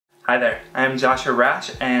Hi there, I am Joshua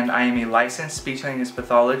Rash and I am a licensed speech language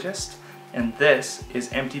pathologist, and this is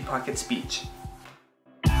Empty Pocket Speech.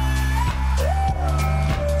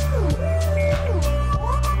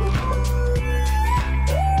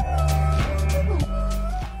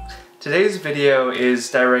 Today's video is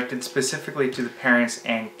directed specifically to the parents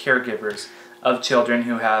and caregivers of children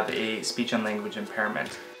who have a speech and language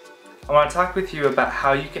impairment. I want to talk with you about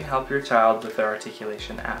how you can help your child with their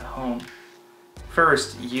articulation at home.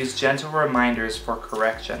 First, use gentle reminders for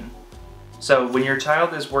correction. So when your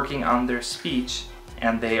child is working on their speech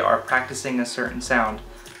and they are practicing a certain sound,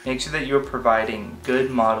 make sure that you are providing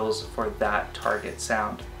good models for that target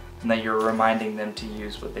sound and that you're reminding them to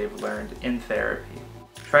use what they've learned in therapy.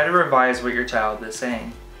 Try to revise what your child is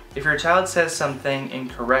saying. If your child says something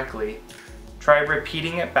incorrectly, try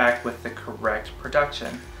repeating it back with the correct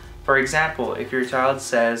production. For example, if your child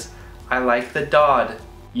says, "I like the dog,"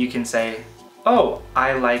 you can say, "Oh,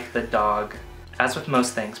 I like the dog." As with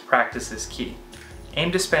most things, practice is key.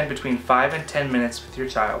 Aim to spend between 5 and 10 minutes with your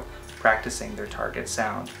child practicing their target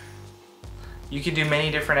sound. You can do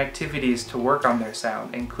many different activities to work on their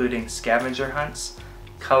sound, including scavenger hunts,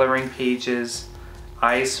 coloring pages,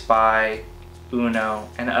 I Spy, Uno,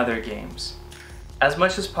 and other games. As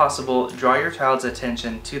much as possible, draw your child's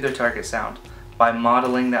attention to their target sound by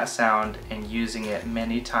modeling that sound and using it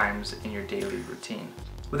many times in your daily routine.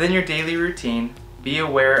 Within your daily routine, be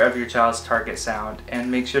aware of your child's target sound and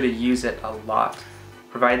make sure to use it a lot.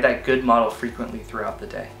 Provide that good model frequently throughout the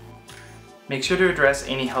day. Make sure to address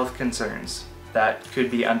any health concerns that could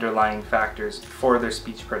be underlying factors for their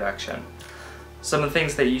speech production. Some of the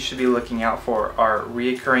things that you should be looking out for are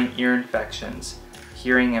recurring ear infections,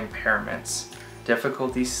 hearing impairments,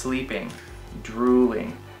 difficulty sleeping,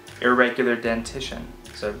 drooling, irregular dentition,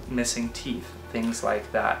 so missing teeth, things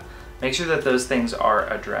like that. Make sure that those things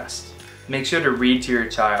are addressed. Make sure to read to your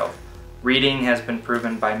child. Reading has been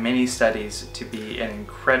proven by many studies to be an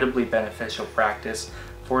incredibly beneficial practice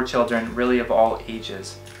for children really of all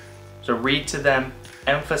ages. So read to them,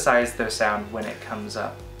 emphasize their sound when it comes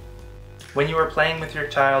up. When you are playing with your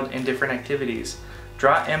child in different activities,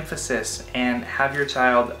 draw emphasis and have your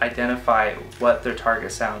child identify what their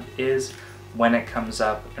target sound is when it comes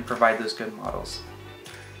up and provide those good models.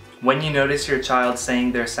 When you notice your child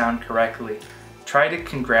saying their sound correctly, try to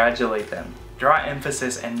congratulate them. Draw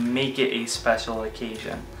emphasis and make it a special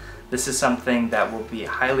occasion. This is something that will be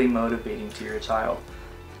highly motivating to your child.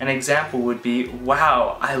 An example would be,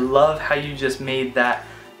 "Wow, I love how you just made that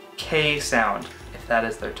K sound," if that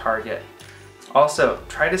is their target. Also,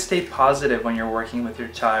 try to stay positive when you're working with your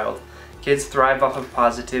child. Kids thrive off of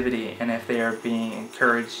positivity, and if they are being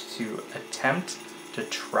encouraged to attempt, to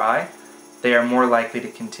try, they are more likely to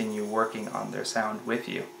continue working on their sound with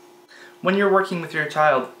you. When you're working with your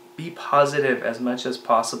child, be positive as much as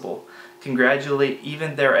possible. Congratulate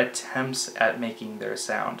even their attempts at making their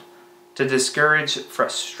sound. To discourage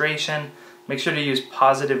frustration, make sure to use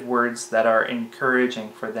positive words that are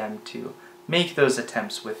encouraging for them to make those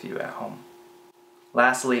attempts with you at home.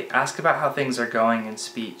 Lastly, ask about how things are going in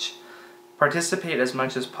speech. Participate as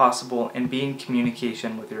much as possible and be in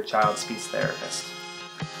communication with your child's speech therapist.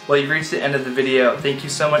 Well, you've reached the end of the video. Thank you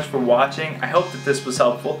so much for watching. I hope that this was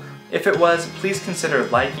helpful. If it was, please consider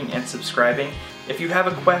liking and subscribing. If you have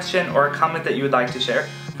a question or a comment that you would like to share,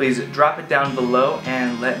 please drop it down below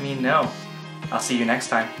and let me know. I'll see you next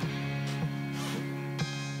time.